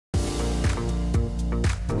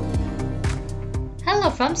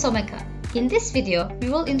Hello from Someka. In this video, we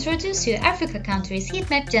will introduce you Africa countries heat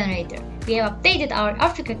map generator. We have updated our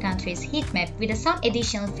Africa countries heat map with some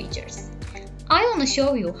additional features. I want to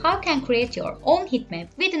show you how you can create your own heat map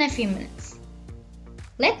within a few minutes.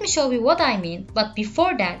 Let me show you what I mean, but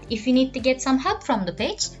before that, if you need to get some help from the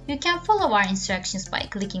page, you can follow our instructions by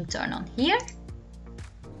clicking turn on here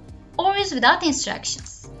or use without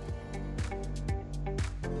instructions.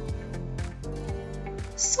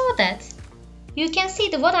 So that you can see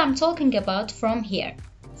what I'm talking about from here.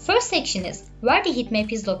 First section is where the heat map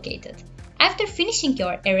is located. After finishing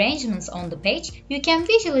your arrangements on the page, you can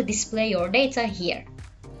visually display your data here.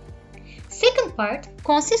 Second part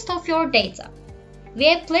consists of your data. We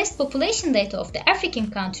have placed population data of the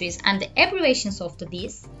African countries and the abbreviations of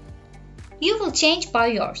these. You will change by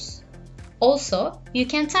yours. Also, you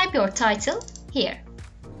can type your title here.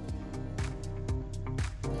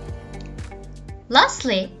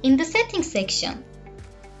 Lastly, in the settings section,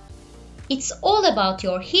 it's all about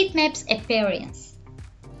your heat map's appearance.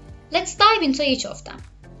 Let's dive into each of them.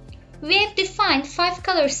 We have defined 5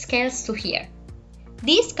 color scales to here.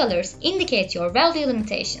 These colors indicate your value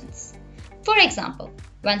limitations. For example,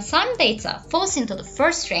 when some data falls into the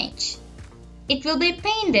first range, it will be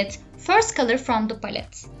painted first color from the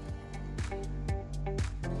palette.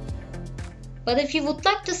 But if you would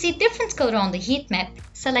like to see different color on the heat map,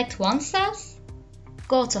 select one cell,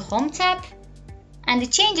 go to Home tab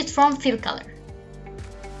and change it from fill color.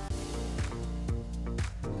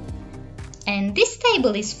 And this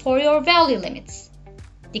table is for your value limits.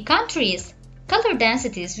 The countries' color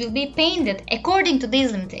densities will be painted according to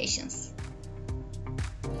these limitations.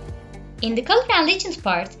 In the color and legend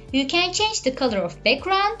part, you can change the color of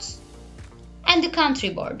background and the country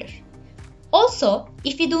border. Also,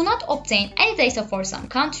 if you do not obtain any data for some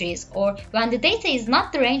countries or when the data is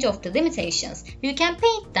not the range of the limitations, you can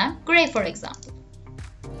paint them gray, for example.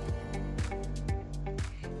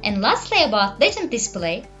 And lastly, about legend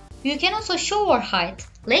display, you can also show or hide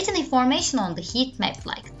legend information on the heat map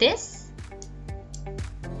like this.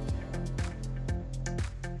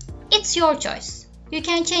 It's your choice. You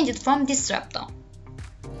can change it from this drop-down.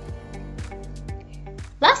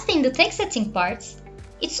 Lastly, in the text setting parts,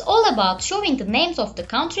 it's all about showing the names of the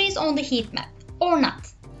countries on the heat map, or not.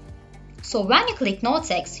 So when you click no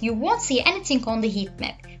text, you won't see anything on the heat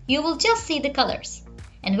map, you will just see the colors.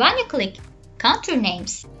 And when you click country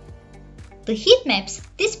names, the heat maps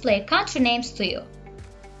display country names to you.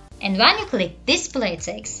 And when you click display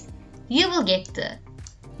text, you will get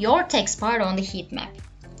your text part on the heat map.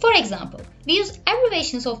 For example, we use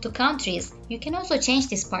abbreviations of the countries. You can also change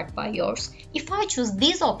this part by yours. If I choose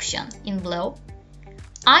this option in below,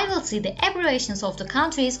 I will see the abbreviations of the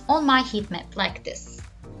countries on my heat map like this.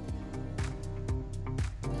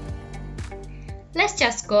 Let's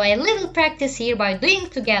just go a little practice here by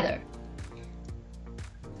doing together.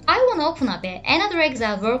 I want to open up another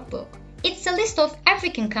Excel workbook. It's a list of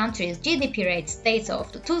African countries' GDP rates data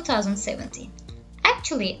of the 2017.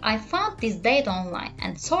 Actually, I found this data online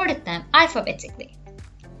and sorted them alphabetically.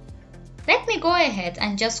 Let me go ahead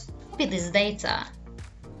and just copy this data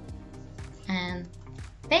and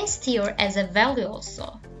paste here as a value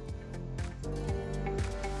also.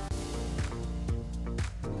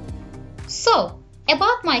 So,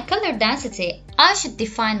 about my color density, I should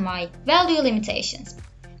define my value limitations.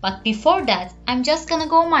 But before that, I'm just gonna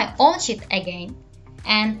go my own sheet again.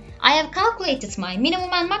 And I have calculated my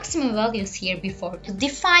minimum and maximum values here before to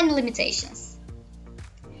define limitations.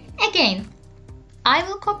 Again, I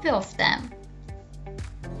will copy of them.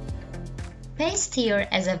 Paste here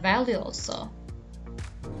as a value also.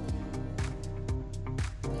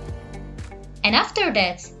 And after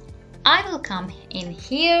that, I will come in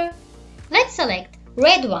here. Let's select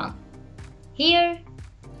red one here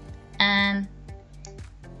and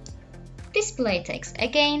display text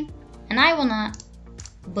again. And I wanna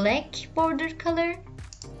black border color.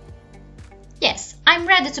 Yes, I'm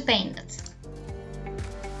ready to paint it.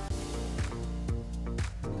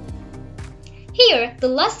 Here, the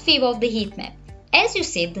last view of the heat map. As you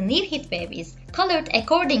see, the new heat map is colored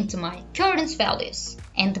according to my current values.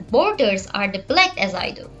 And the borders are the black as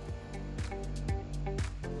I do.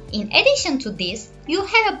 In addition to this, you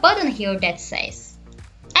have a button here that says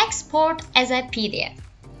Export as a PDF.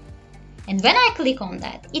 And when I click on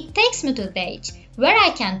that, it takes me to the page where I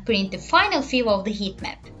can print the final view of the heat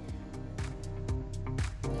map.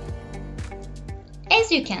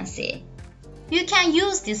 As you can see, you can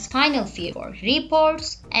use this final view for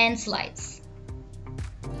reports and slides.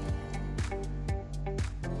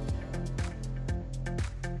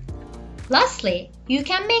 Lastly, you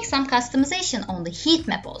can make some customization on the heat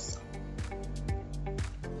map also.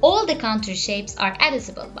 All the country shapes are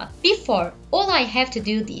editable, but before, all I have to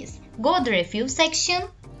do is go to the review section,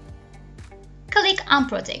 click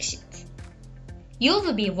unprotect sheet. You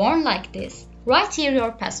will be warned like this. Write here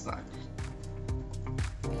your password.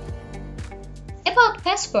 About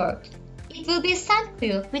password, it will be sent to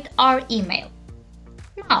you with our email.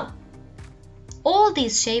 Now, all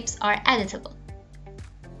these shapes are editable.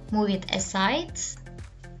 Move it aside,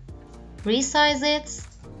 resize it,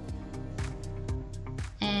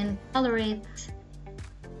 and color it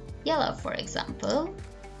yellow, for example.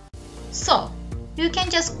 So, you can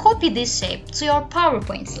just copy this shape to your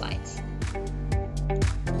PowerPoint slides.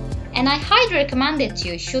 And I highly recommend that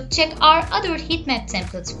you should check our other heat map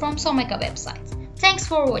templates from Someka website. Thanks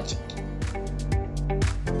for watching.